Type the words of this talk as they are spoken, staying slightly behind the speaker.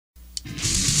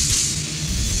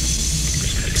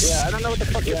Yeah, I don't know what the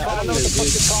fuck your problem is.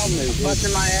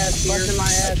 Busting my ass here.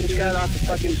 Just got off the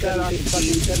fucking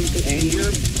 715. And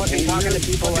you're fucking talking to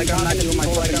people like I'm not doing my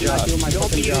fucking job. Don't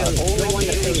be the only one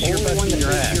that thinks you're busting your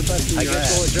ass. I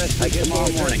guess we'll address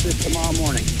this tomorrow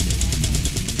morning.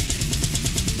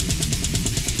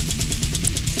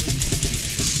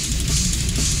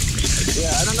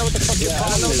 Yeah, I don't know what the fuck your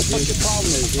problem is.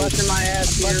 Busting my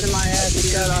ass here. Just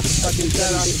got off the fucking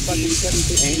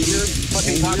 715. And you're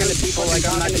fucking talking to people like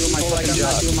I'm not doing my fucking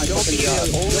job. Don't be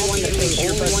the only one that thinks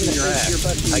you're busting your ass.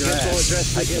 I guess we'll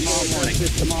address this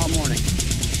tomorrow morning.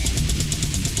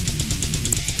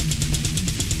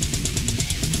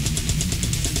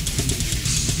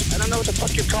 I don't know what the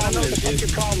fuck your problem is,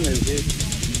 dude.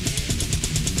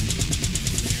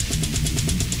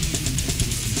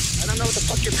 I don't know what the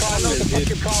fuck your problem is,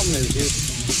 dude.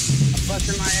 I'm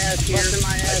busting my ass here.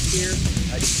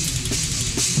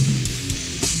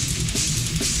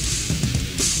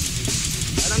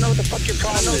 I don't know what the fuck your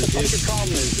problem is, dude.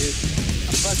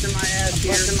 I'm busting my ass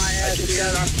here. I just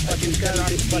got off the fucking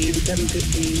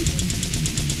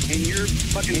 715. And you're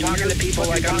fucking talking to people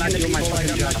like I'm not doing my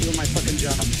fucking job.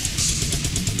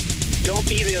 Don't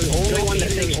be the only one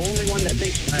that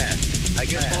thinks ass. I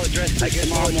guess I'll address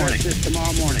this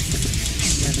tomorrow morning.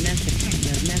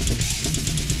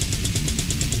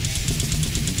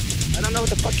 I don't know what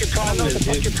the fuck your problem is,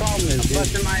 dude. I'm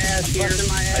busting my ass here.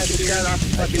 I just got off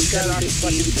the fucking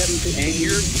 715. And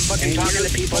you're fucking talking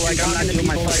to people like I'm not doing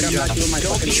my fucking job.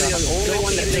 Don't be the only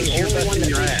one that thinks you're busting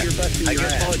your ass. I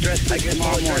guess I'll address this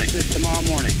tomorrow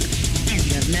morning.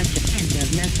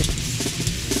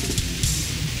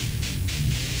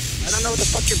 I don't know what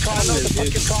the fuck your problem is,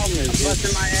 dude. I'm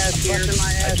busting my ass here.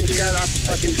 I just got off the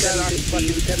fucking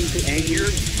 715. And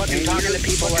you're fucking talking to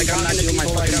people like I'm not doing my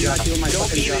fucking job. Don't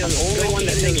be the only one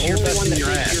that thinks you're busting your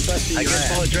ass. I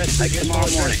guess I'll address this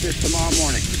tomorrow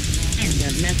morning.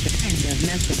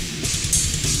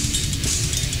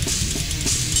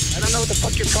 I don't know what the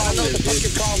fuck your problem is, dude.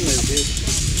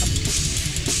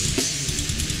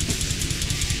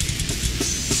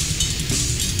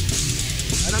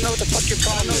 I don't know what the fuck your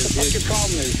problem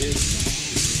is, dude.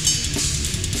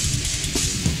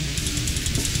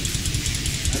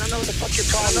 I don't know what the fuck your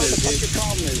problem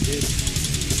is, dude.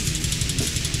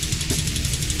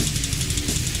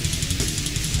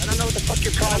 I don't know what the fuck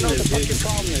your problem is, dude. I'm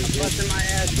busting my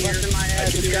ass here. I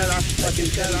just got off the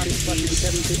fucking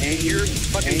 715. And you're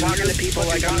fucking talking to people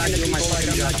like I'm not doing my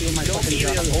fucking job. Don't be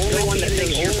the only one that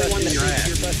thinks you're busting your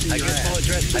ass. I guess I'll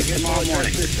address this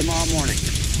tomorrow morning.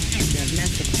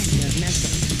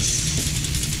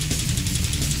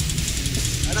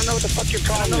 I don't know what the fuck your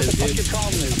problem is, dude. I'm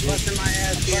busting my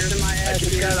ass here. I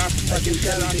just got off the fucking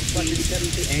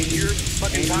 715. And you're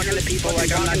fucking talking to people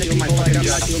like I'm not doing my fucking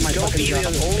job. Don't be the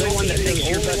only one that thinks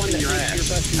you're busting your ass.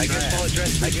 I guess I'll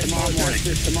address this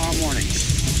tomorrow morning.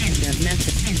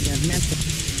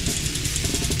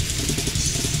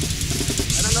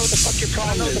 I don't know what the fuck your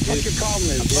problem is, dude. I'm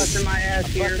busting my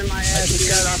ass here. I just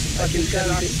got off the fucking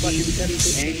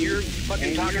 715. And you're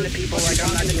fucking talking to people like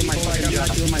I'm not doing my fucking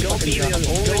job. Don't be the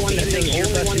only one that thinks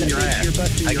you're busting your ass.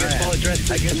 I guess I'll address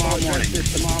this tomorrow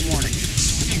morning.